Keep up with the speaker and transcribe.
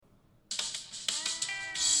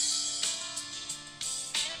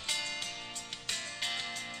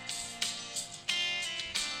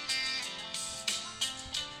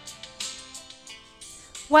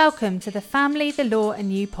Welcome to the Family, the Law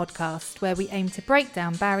and You podcast, where we aim to break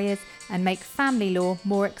down barriers and make family law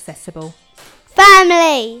more accessible.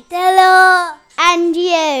 Family, the Law and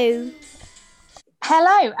You.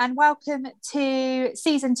 Hello and welcome to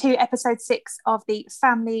Season 2, Episode 6 of the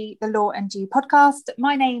Family, the Law and You podcast.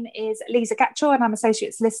 My name is Lisa Gatchell and I'm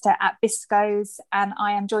Associate Solicitor at Biscoes, and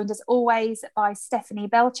I am joined as always by Stephanie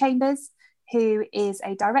Bell-Chambers, who is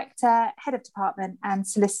a Director, Head of Department and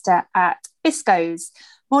Solicitor at Biscoes.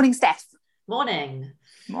 Morning, Steph. Morning.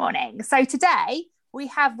 Morning. So today we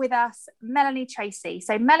have with us Melanie Tracey.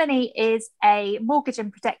 So Melanie is a mortgage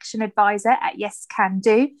and protection advisor at Yes Can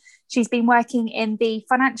Do. She's been working in the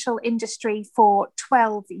financial industry for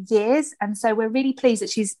 12 years. And so we're really pleased that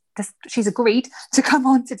she's agreed to come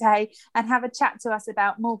on today and have a chat to us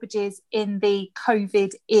about mortgages in the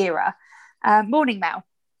COVID era. Morning, Mel.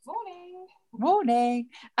 Morning.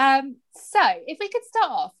 So if we could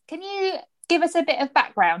start off, can you give us a bit of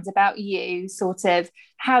background about you, sort of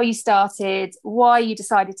how you started, why you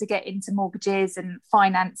decided to get into mortgages and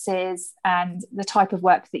finances, and the type of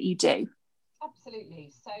work that you do?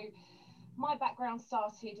 Absolutely. So my background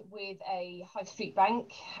started with a high street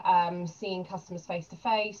bank, seeing customers face to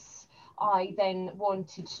face. I then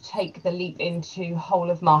wanted to take the leap into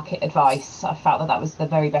whole of market advice. I felt that was the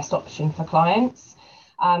very best option for clients.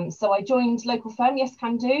 So I joined local firm Yes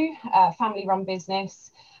Can Do, family run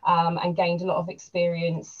business, and gained a lot of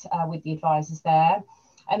experience with the advisors there.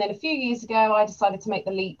 And then a few years ago, I decided to make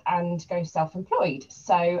the leap and go self-employed.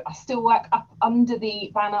 So I still work up under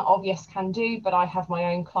the banner of Yes Can Do, but I have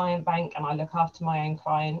my own client bank and I look after my own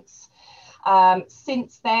clients.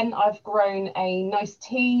 Since then, I've grown a nice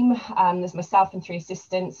team. There's myself and 3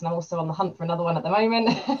 assistants, and I'm also on the hunt for another one at the moment.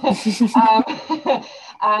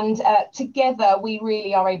 And together, we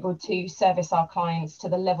really are able to service our clients to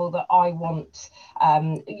the level that I want.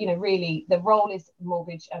 Really, the role is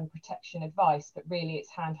mortgage and protection advice, but really it's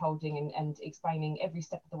hand-holding and explaining every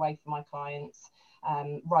step of the way for my clients.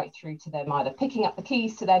 Right through to them either picking up the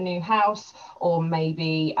keys to their new house or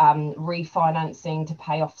maybe refinancing to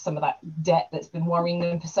pay off some of that debt that's been worrying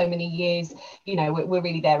them for so many years. You know, we're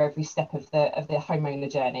really there every step of the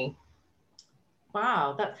homeowner journey.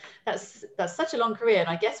 Wow, that's such a long career. And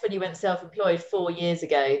I guess when you went self-employed 4 years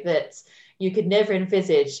ago, that you could never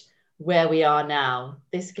envisage where we are now,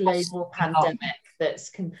 this global pandemic that's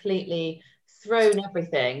completely thrown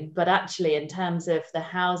everything. But actually, in terms of the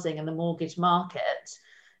housing and the mortgage market,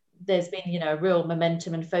 there's been, a real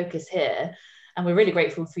momentum and focus here. And we're really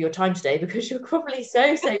grateful for your time today, because you're probably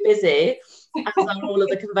so busy, as are all of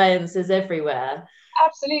the conveyancers everywhere.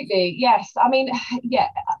 Absolutely, yes. I mean, yeah,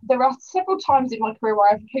 there are several times in my career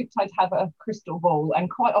where I've hoped I'd have a crystal ball, and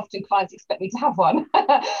quite often clients expect me to have one.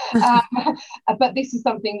 But this is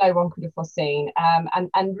something no one could have foreseen.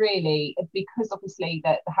 And really, because obviously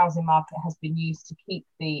the housing market has been used to keep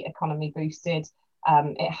the economy boosted,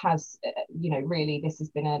 it has, really, this has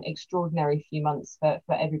been an extraordinary few months for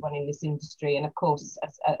everyone in this industry. And of course,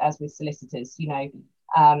 as with solicitors,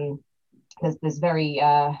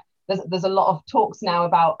 there's a lot of talks now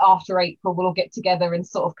about after April we'll all get together and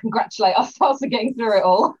sort of congratulate ourselves for getting through it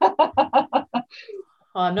all.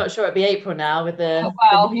 I'm not sure it'll be April now with the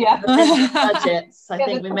budgets. I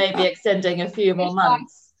think we may be extending a few more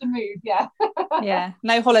months. To move, yeah. Yeah,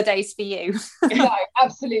 no holidays for you. No,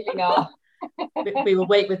 absolutely not. We will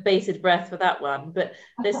wait with bated breath for that one. But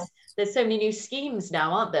there's so many new schemes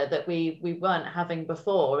now, aren't there, that we weren't having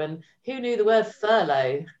before. And who knew the word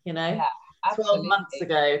furlough, Yeah. 12 months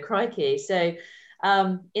ago, crikey. So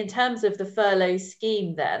in terms of the furlough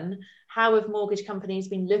scheme then, how have mortgage companies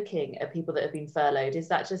been looking at people that have been furloughed? Is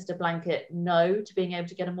that just a blanket no to being able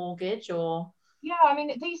to get a mortgage, or? Yeah, I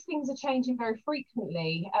mean, these things are changing very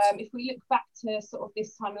frequently. If we look back to sort of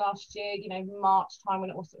this time last year, March time, when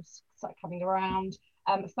it all sort of started coming around,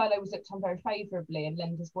 furlough was looked on very favourably and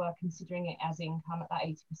lenders were considering it as income at that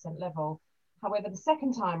 80% level. However, the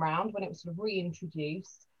second time round, when it was sort of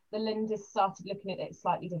reintroduced, the lenders started looking at it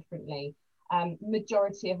slightly differently.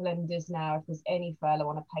 Majority of lenders now, if there's any furlough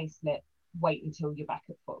on a payslip, wait until you're back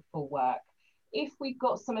at full work. If we've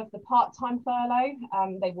got some of the part-time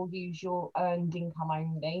furlough, they will use your earned income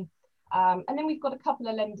only. And then we've got a couple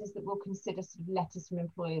of lenders that will consider sort of letters from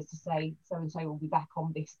employers to say so-and-so will be back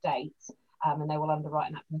on this date, and they will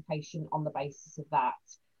underwrite an application on the basis of that.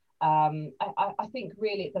 I think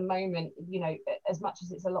really at the moment, as much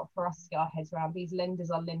as it's a lot for us to get our heads around, these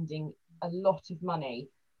lenders are lending a lot of money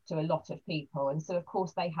to a lot of people. And so, of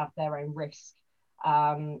course, they have their own risk.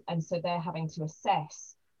 And so they're having to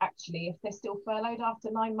assess, actually, if they're still furloughed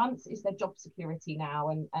after 9 months, is their job security now?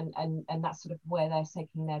 And that's sort of where they're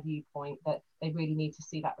taking their viewpoint, that they really need to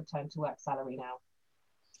see that return to work salary now.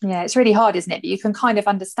 Yeah, it's really hard, isn't it? But you can kind of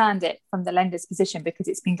understand it from the lender's position because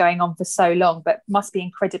it's been going on for so long, but must be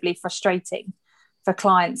incredibly frustrating for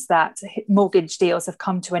clients that mortgage deals have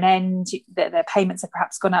come to an end, that their payments have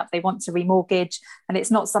perhaps gone up, they want to remortgage, and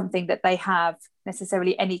it's not something that they have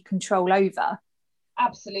necessarily any control over.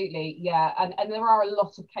 Absolutely, yeah. And there are a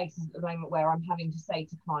lot of cases at the moment where I'm having to say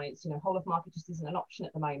to clients, whole of market just isn't an option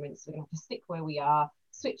at the moment, so we're going to have to stick where we are,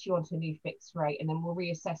 switch you onto a new fixed rate, and then we'll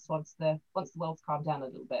reassess once the world's calmed down a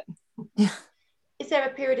little bit. Is there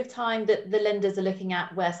a period of time that the lenders are looking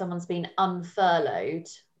at where someone's been unfurloughed,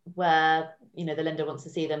 where the lender wants to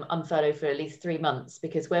see them unfurloughed for at least 3 months?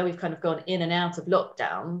 Because where we've kind of gone in and out of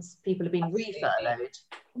lockdowns, people have been refurloughed.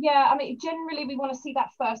 Yeah, I mean, generally we want to see that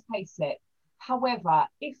first pay slip. However,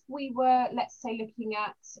 if we were, let's say, looking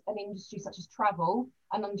at an industry such as travel,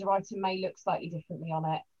 an underwriter may look slightly differently on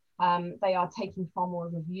it. They are taking far more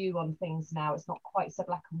of a view on things now. It's not quite so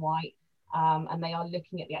black and white. And they are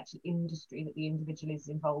looking at the actual industry that the individual is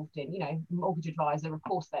involved in. Mortgage advisor, of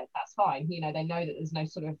course, that's fine. They know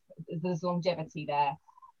that there's longevity there.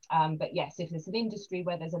 But yes, if it's an industry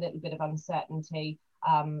where there's a little bit of uncertainty,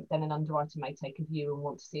 then an underwriter may take a view and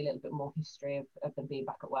want to see a little bit more history of them being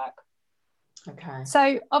back at work. Okay.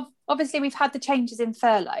 So obviously we've had the changes in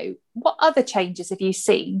furlough. What other changes have you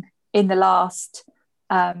seen in the last,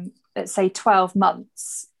 let's say, 12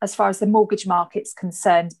 months as far as the mortgage market's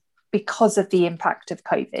concerned because of the impact of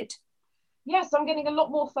COVID? Yes, I'm getting a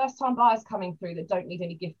lot more first-time buyers coming through that don't need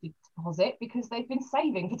any gifted deposit because they've been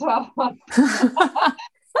saving for 12 months.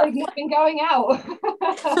 They've not been going out.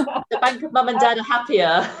 The bank of mum and dad are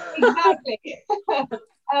happier. Exactly.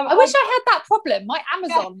 I wish I had that problem. My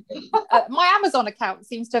Amazon account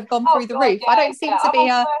seems to have gone through the roof. I don't seem to be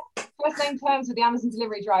first name terms with the Amazon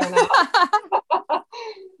delivery driver now.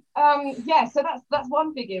 So that's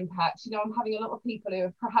one big impact. I'm having a lot of people who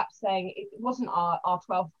are perhaps saying it wasn't our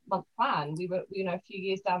 12-month plan. We were a few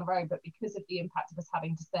years down the road, but because of the impact of us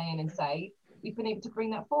having to stay in and save, we've been able to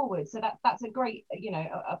bring that forward. So that's a great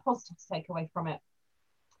a positive to take away from it.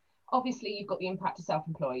 Obviously, you've got the impact of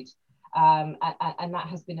self-employed. And that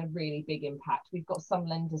has been a really big impact. We've got some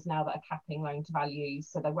lenders now that are capping loan to values,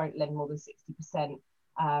 so they won't lend more than 60%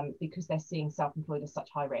 because they're seeing self-employed as such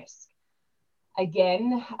high risk.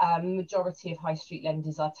 Again, majority of high street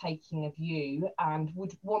lenders are taking a view and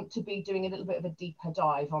would want to be doing a little bit of a deeper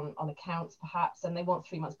dive on accounts perhaps, and they want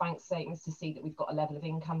 3 months bank statements to see that we've got a level of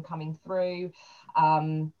income coming through.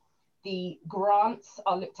 The grants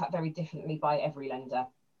are looked at very differently by every lender.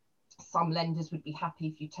 Some lenders would be happy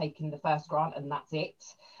if you've taken the first grant and that's it.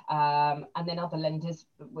 And then other lenders,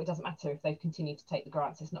 it doesn't matter if they've continued to take the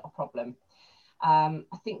grants, it's not a problem. I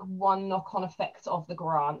think one knock-on effect of the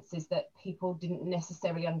grants is that people didn't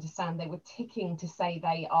necessarily understand they were ticking to say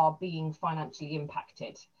they are being financially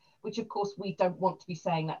impacted, which of course we don't want to be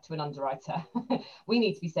saying that to an underwriter. We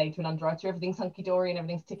need to be saying to an underwriter, everything's hunky-dory and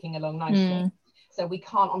everything's ticking along nicely. So we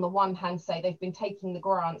can't on the one hand say they've been taking the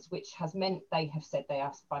grants, which has meant they have said they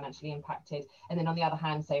are financially impacted, and then on the other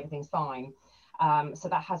hand say everything's fine. So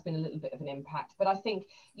that has been a little bit of an impact. But I think,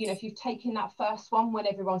 if you've taken that first one when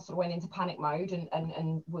everyone sort of went into panic mode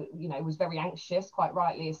and was very anxious, quite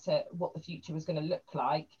rightly, as to what the future was going to look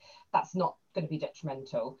like, that's not going to be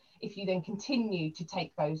detrimental. If you then continue to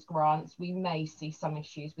take those grants, we may see some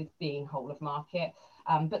issues with being whole of market.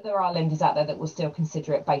 But there are lenders out there that will still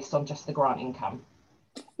consider it based on just the grant income.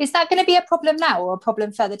 Is that going to be a problem now or a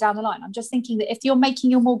problem further down the line? I'm just thinking that if you're making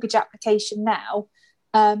your mortgage application now,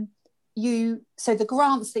 so the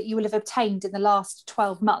grants that you will have obtained in the last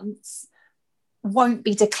 12 months won't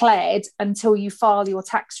be declared until you file your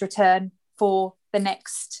tax return for the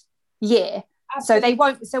next year. Absolutely. So they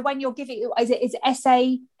won't. So when you're giving, is it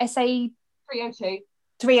SA 302?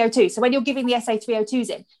 302. So when you're giving the SA 302s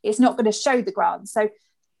in, it's not going to show the grants. So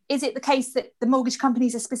is it the case that the mortgage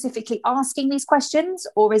companies are specifically asking these questions,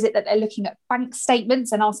 or is it that they're looking at bank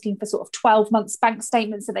statements and asking for sort of 12 months bank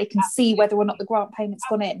statements so they can see whether or not the grant payment's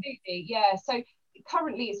gone in? Absolutely, yeah. So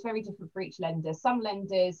currently it's very different for each lender. Some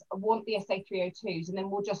lenders want the SA 302s and then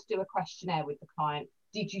we'll just do a questionnaire with the client.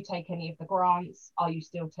 Did you take any of the grants? Are you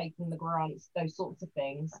still taking the grants? Those sorts of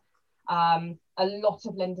things. A lot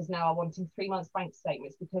of lenders now are wanting 3 months bank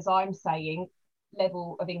statements because I'm saying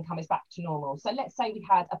level of income is back to normal. So let's say we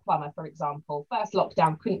had a plumber, for example, first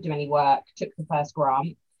lockdown, couldn't do any work, took the first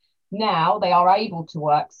grant. Now they are able to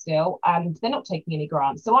work still and they're not taking any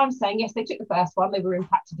grants. So I'm saying, yes, they took the first one, they were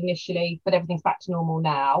impacted initially, but everything's back to normal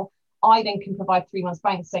now. I then can provide 3 months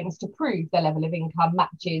bank statements to prove their level of income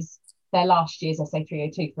matches their last year's SA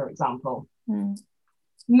 302, for example.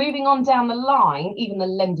 moving on down the line, even the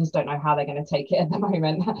lenders don't know how they're going to take it at the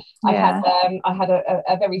moment. Yeah. I had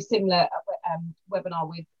a very similar webinar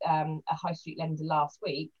with a high street lender last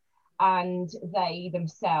week, and they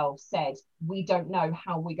themselves said, we don't know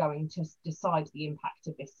how we're going to decide the impact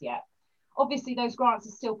of this yet. Obviously, those grants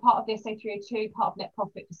are still part of the SA 302, part of net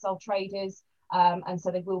profit for sole traders, and so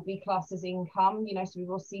they will be classed as income, you know, so we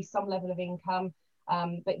will see some level of income.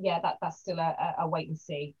 But yeah, that's still a wait and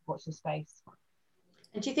see, watch the space.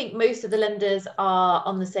 And do you think most of the lenders are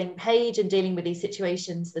on the same page and dealing with these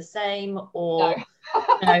situations the same, or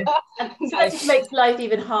no? And so that just makes life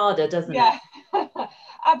even harder, doesn't it?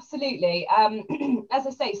 Absolutely. As I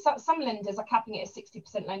say, some lenders are capping it at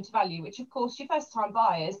 60% loan to value, which of course your first time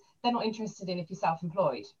buyers, they're not interested in if you're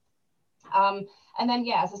self-employed. And then,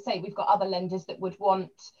 yeah, as I say, we've got other lenders that would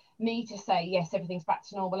want me to say, yes, everything's back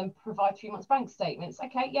to normal and provide 3 months bank statements.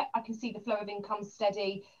 Okay, yeah, I can see the flow of income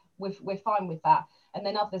steady. We're fine with that. And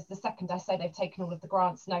then others, the second I say they've taken all of the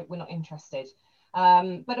grants, no, we're not interested.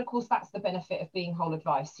 But of course, that's the benefit of being whole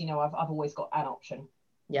advice. You know, I've always got an option.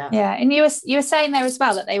 Yeah. And you were saying there as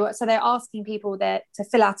well that they're asking people there to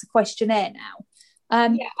fill out a questionnaire now.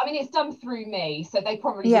 Yeah, I mean, it's done through me, so they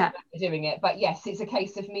probably know they're doing it. But yes, it's a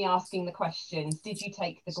case of me asking the questions. Did you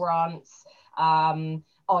take the grants?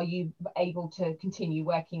 Are you able to continue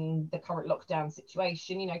working the current lockdown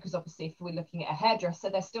situation? You know, because obviously if we're looking at a hairdresser,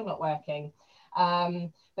 they're still not working.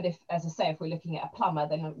 But if, as I say, if we're looking at a plumber,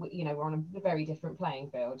 then, you know, we're on a very different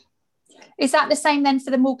playing field. Is that the same then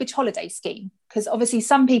for the mortgage holiday scheme? Because obviously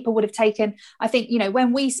some people would have taken, I think, you know,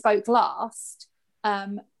 when we spoke last,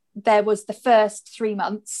 there was the first 3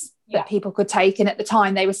 months that people could take. And at the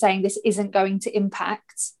time they were saying this isn't going to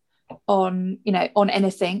impact on, you know, on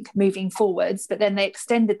anything moving forwards. But then they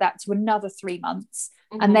extended that to another 3 months.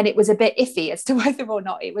 Mm-hmm. And then it was a bit iffy as to whether or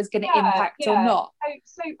not it was going to impact or not.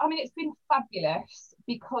 So, I mean, it's been fabulous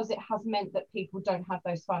because it has meant that people don't have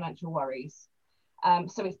those financial worries.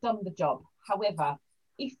 So it's done the job. However,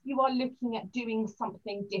 if you are looking at doing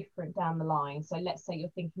something different down the line, so let's say you're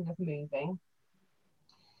thinking of moving,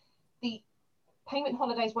 the payment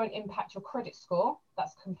holidays won't impact your credit score.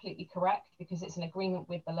 That's completely correct because it's an agreement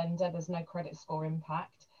with the lender. There's no credit score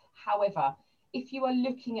impact. However, if you are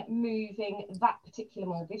looking at moving that particular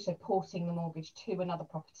mortgage, so porting the mortgage to another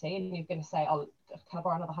property, and you're going to say, oh, can I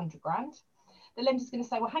borrow another 100 grand? The lender's going to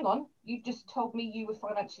say, well, hang on, you just told me you were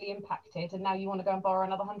financially impacted and now you want to go and borrow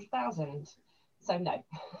another 100,000. So no.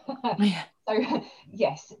 So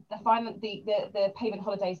yes, the payment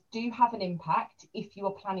holidays do have an impact if you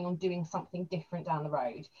are planning on doing something different down the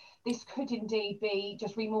road. This could indeed be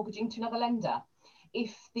just remortgaging to another lender.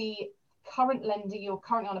 If the current lender, you're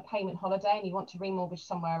currently on a payment holiday and you want to remortgage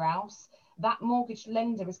somewhere else, that mortgage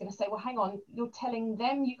lender is going to say, well, hang on, you're telling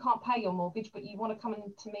them you can't pay your mortgage, but you want to come in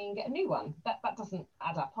to me and get a new one. That doesn't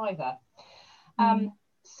add up either.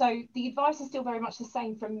 So the advice is still very much the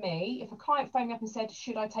same from me. If a client phoned me up and said,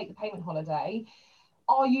 should I take the payment holiday?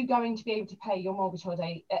 Are you going to be able to pay your mortgage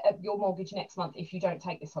holiday, your mortgage next month if you don't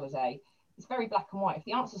take this holiday? It's very black and white. If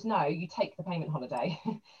the answer is no, you take the payment holiday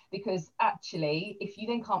because actually, if you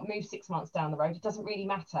then can't move 6 months down the road, it doesn't really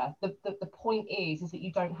matter. The point is that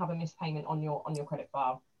you don't have a missed payment on your credit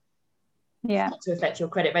file. Yeah. Not to affect your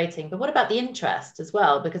credit rating. But what about the interest as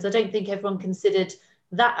well? Because I don't think everyone considered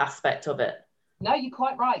that aspect of it. No, you're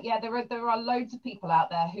quite right. Yeah, there are loads of people out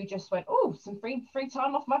there who just went, oh, some free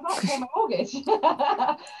time off my mortgage.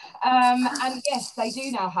 And yes, they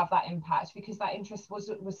do now have that impact because that interest was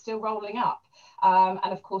still rolling up. And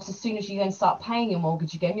of course, as soon as you then start paying your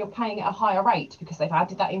mortgage again, you're paying at a higher rate because they've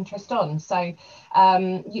added that interest on. So,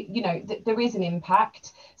 there is an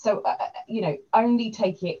impact. So, only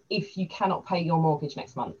take it if you cannot pay your mortgage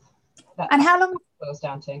next month. And how long it boils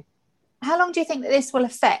down to? How long do you think that this will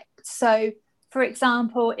affect? So, for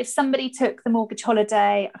example, if somebody took the mortgage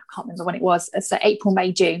holiday, I can't remember when it was, so April,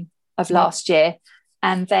 May, June of last year,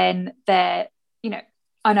 and then they're,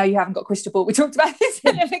 I know you haven't got a crystal ball, we talked about this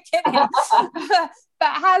in the beginning, but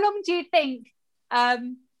how long do you think,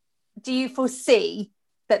 do you foresee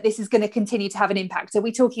that this is going to continue to have an impact? Are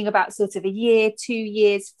we talking about sort of a year, 2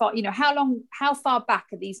 years, how far back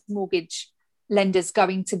are these mortgage lenders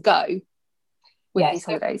going to go with these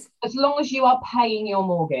holidays? As long as you are paying your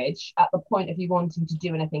mortgage at the point of you wanting to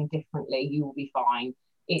do anything differently, you will be fine.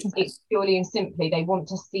 It's purely and simply they want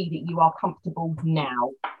to see that you are comfortable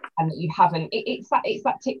now and that you haven't. It's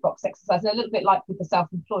that tick box exercise, and a little bit like with the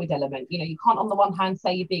self-employed element. You can't on the one hand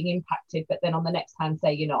say you're being impacted, but then on the next hand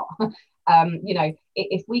say you're not.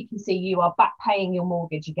 If we can see you are back paying your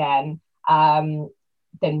mortgage again,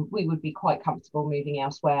 then we would be quite comfortable moving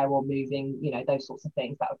elsewhere or moving, those sorts of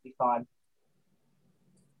things. That would be fine.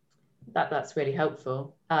 That's really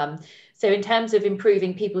helpful. So in terms of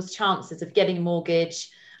improving people's chances of getting a mortgage,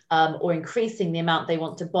 or increasing the amount they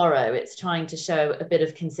want to borrow, it's trying to show a bit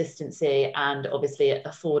of consistency and obviously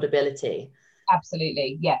affordability.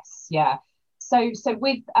 Absolutely, yes, yeah. So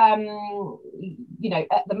with at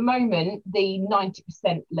the moment the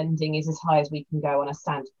 90% lending is as high as we can go on a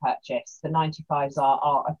standard purchase. The 95s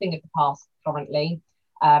are a thing of the past currently.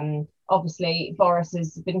 Obviously Boris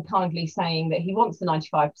has been kindly saying that he wants the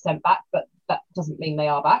 95% back, but that doesn't mean they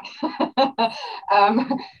are back.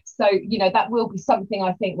 So that will be something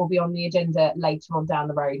I think will be on the agenda later on down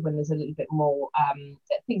the road when there's a little bit more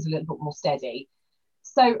things a little bit more steady.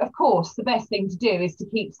 So, of course, the best thing to do is to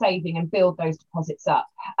keep saving and build those deposits up.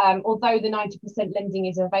 Although the 90% lending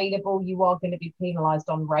is available, you are going to be penalised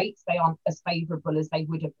on rates. They aren't as favourable as they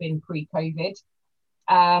would have been pre-COVID.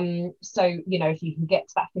 So, if you can get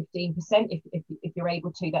to that 15%, if you're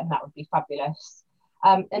able to, then that would be fabulous.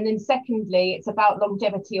 And then secondly, it's about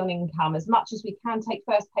longevity on income. As much as we can take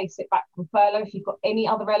first pay slip back from furlough, if you've got any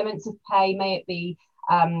other elements of pay, may it be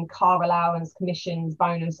car allowance, commissions,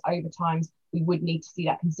 bonus, overtimes, we would need to see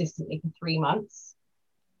that consistently for 3 months.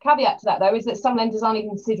 Caveat to that, though, is that some lenders aren't even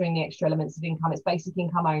considering the extra elements of income. It's basic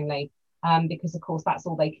income only, because, of course, that's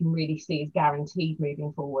all they can really see as guaranteed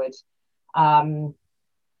moving forward.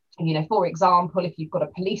 For example, if you've got a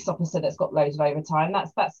police officer that's got loads of overtime,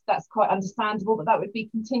 that's quite understandable that would be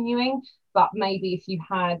continuing. But maybe if you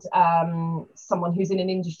had someone who's in an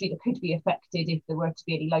industry that could be affected if there were to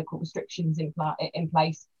be any local restrictions in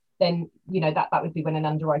place, then that would be when an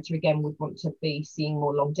underwriter again would want to be seeing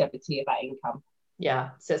more longevity of that income.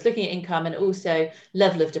 Yeah, so it's looking at income and also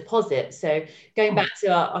level of deposit. So going back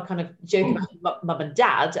to our kind of joke about mum and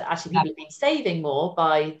dad, actually people have been saving more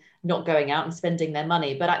by not going out and spending their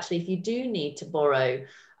money. But actually, if you do need to borrow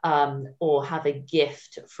or have a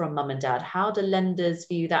gift from mum and dad, how do lenders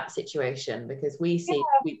view that situation? Because we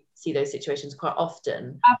see those situations quite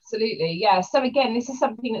often. Absolutely, yeah. So again, this is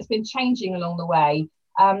something that's been changing along the way.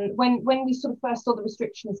 When we sort of first saw the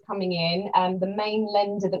restrictions coming in, the main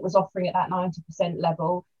lender that was offering at that 90%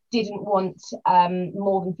 level didn't want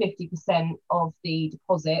more than 50% of the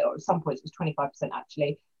deposit, or at some points it was 25%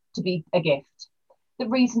 actually, to be a gift. The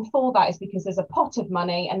reason for that is because there's a pot of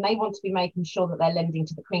money and they want to be making sure that they're lending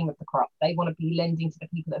to the cream of the crop. They want to be lending to the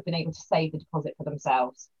people that have been able to save the deposit for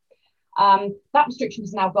themselves. That restriction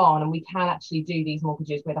is now gone, and we can actually do these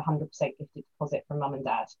mortgages with 100% gifted deposit from mum and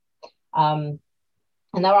dad.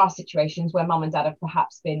 And there are situations where mum and dad have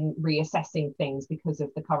perhaps been reassessing things because of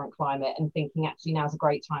the current climate and thinking actually now's a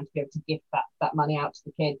great time to be able to gift that money out to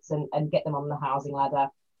the kids and get them on the housing ladder.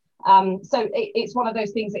 So it's one of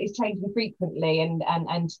those things that is changing frequently,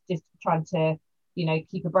 and just trying to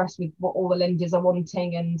keep abreast with what all the lenders are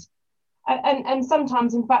wanting, and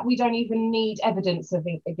sometimes in fact we don't even need evidence of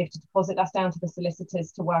a gifted deposit. That's down to the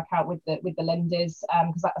solicitors to work out with the lenders,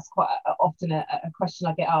 because that's quite often a question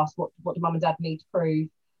I get asked. What do mum and dad need to prove?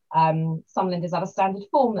 Some lenders have a standard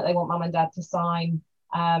form that they want mum and dad to sign,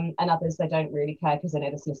 and others they don't really care because they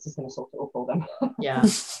know the solicitor's going to sort it all for them. Yeah,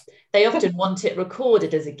 they often want it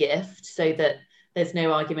recorded as a gift so that there's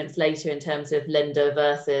no arguments later in terms of lender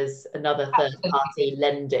versus another third party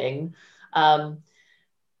lending,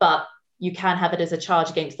 but you can have it as a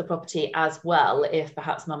charge against the property as well if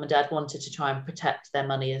perhaps mum and dad wanted to try and protect their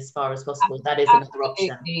money as far as possible. That is another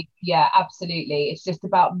option. Yeah, absolutely. It's just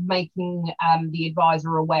about making the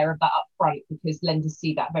advisor aware of that up front, because lenders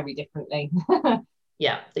see that very differently.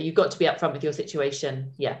 Yeah, that you've got to be upfront with your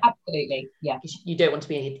situation. Yeah, absolutely. Yeah, you don't want to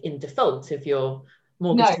be in default of your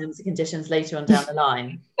mortgage terms and conditions later on down the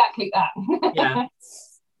line. Exactly that. Yeah.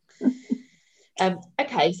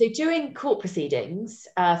 Okay, so during court proceedings,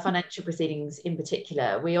 financial proceedings in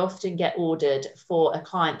particular, we often get ordered for a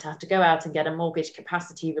client to have to go out and get a mortgage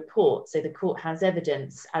capacity report, so the court has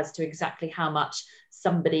evidence as to exactly how much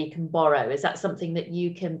somebody can borrow. Is that something that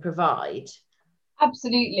you can provide?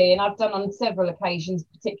 Absolutely, and I've done on several occasions,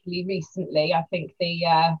 particularly recently. I think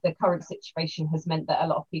the current situation has meant that a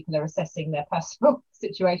lot of people are assessing their personal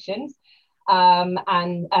situations,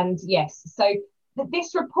 and yes, so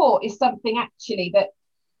this report is something actually that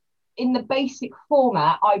in the basic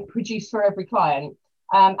format I produce for every client,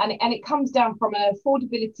 and it comes down from an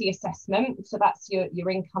affordability assessment, so that's your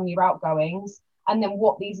income, your outgoings, and then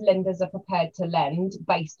what these lenders are prepared to lend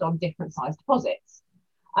based on different size deposits.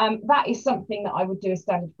 That is something that I would do as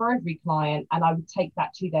standard for every client, and I would take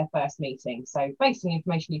that to their first meeting. So based on the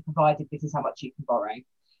information you provided, this is how much you can borrow.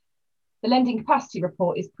 The lending capacity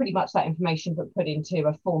report is pretty much that information but put into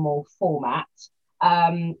a formal format.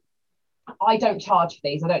 I don't charge for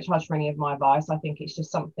these. I don't charge for any of my advice. I think it's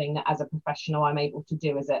just something that as a professional I'm able to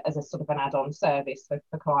do as a sort of an add-on service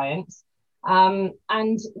for clients. And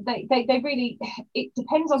they really, it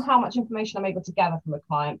depends on how much information I'm able to gather from a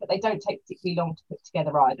client, but they don't take particularly long to put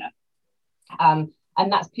together either.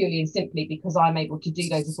 And that's purely and simply because I'm able to do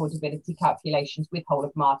those affordability calculations with whole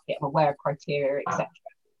of market. I'm aware of criteria, etc.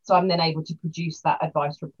 So I'm then able to produce that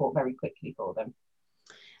advice report very quickly for them.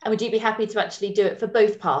 And would you be happy to actually do it for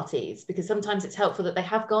both parties? Because sometimes it's helpful that they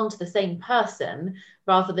have gone to the same person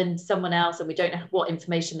rather than someone else, and we don't know what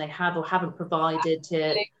information they have or haven't provided to.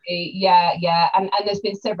 Absolutely. Yeah. And there's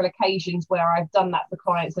been several occasions where I've done that for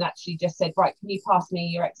clients and actually just said, right, can you pass me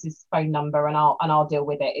your ex's phone number and I'll deal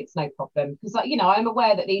with it. It's no problem. Because, you know, I'm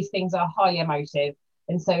aware that these things are highly emotive.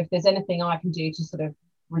 And so if there's anything I can do to sort of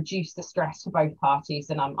reduce the stress for both parties,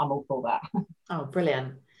 then I'm all for that. Oh,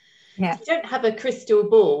 brilliant. Yeah. You don't have a crystal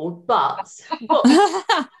ball, but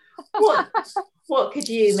what could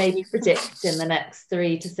you maybe predict in the next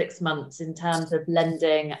 3 to 6 months in terms of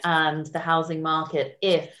lending and the housing market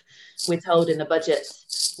if we're told in the budget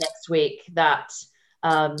next week that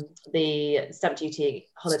the stamp duty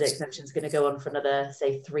holiday exemption is going to go on for another,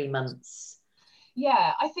 say, 3 months?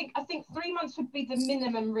 Yeah, I think 3 months would be the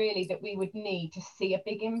minimum really that we would need to see a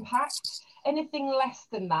big impact. Anything less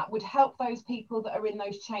than that would help those people that are in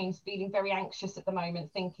those chains feeling very anxious at the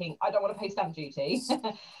moment, thinking, I don't want to pay stamp duty.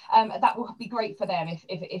 That will be great for them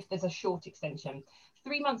if there's a short extension.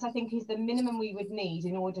 3 months, I think, is the minimum we would need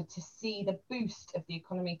in order to see the boost of the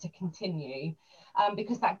economy to continue,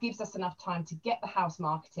 because that gives us enough time to get the house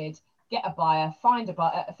marketed, get a buyer, find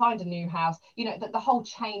a new house. You know, that the whole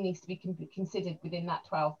chain needs to be considered within that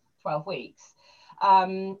 12 weeks.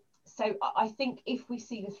 So I think if we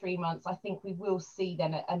see the 3 months, I think we will see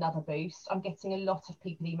then another boost. I'm getting a lot of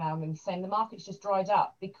people emailing me saying the market's just dried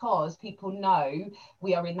up because people know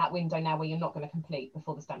we are in that window now where you're not going to complete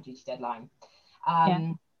before the stamp duty deadline.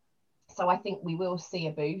 So I think we will see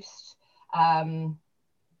a boost.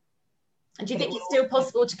 And do you think it's still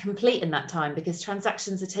possible to complete in that time? Because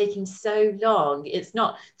transactions are taking so long. It's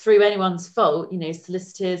not through anyone's fault. You know,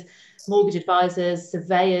 solicitors, mortgage advisors,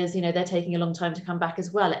 surveyors, you know, they're taking a long time to come back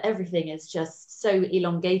as well. Everything is just so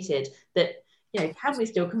elongated that, you know, can we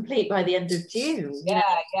still complete by the end of June? Yeah,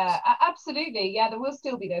 absolutely. Yeah, there will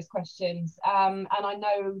still be those questions. And I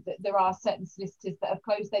know that there are certain solicitors that have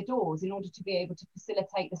closed their doors in order to be able to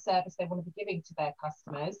facilitate the service they want to be giving to their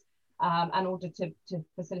customers. In order to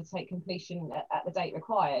facilitate completion at the date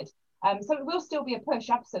required. So it will still be a push,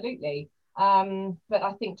 absolutely. But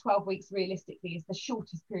I think 12 weeks realistically is the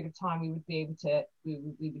shortest period of time we would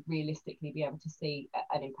realistically be able to see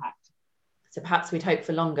an impact. So perhaps we'd hope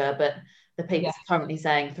for longer, but the papers are currently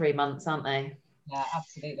saying 3 months, aren't they? Yeah,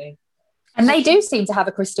 absolutely. And they do seem to have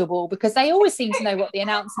a crystal ball because they always seem to know what the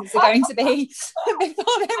announcements are going to be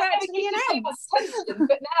before they're actually announced.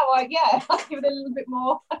 But now I give it a little bit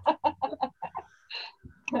more.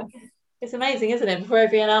 It's amazing, isn't it? Before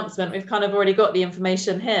every announcement, we've kind of already got the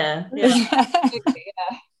information here.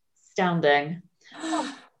 Astounding.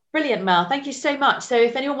 Brilliant, Mel. Thank you so much. So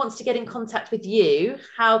if anyone wants to get in contact with you,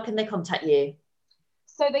 how can they contact you?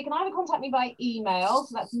 So they can either contact me by email,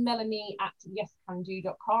 so that's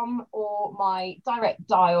melanie@yescando.com, or my direct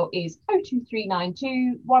dial is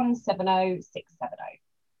 02392 170 670.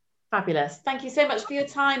 Fabulous. Thank you so much for your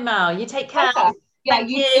time, Mel. You take care. Yeah,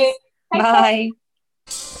 Thank you. too. Bye.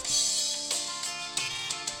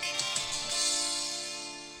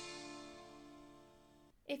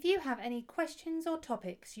 If you have any questions or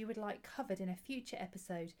topics you would like covered in a future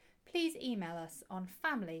episode, please email us on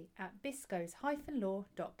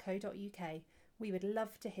family@biscos-law.co.uk. We would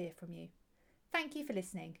love to hear from you. Thank you for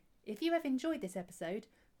listening. If you have enjoyed this episode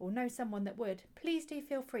or know someone that would, please do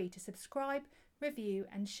feel free to subscribe, review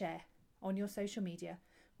and share on your social media.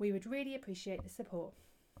 We would really appreciate the support.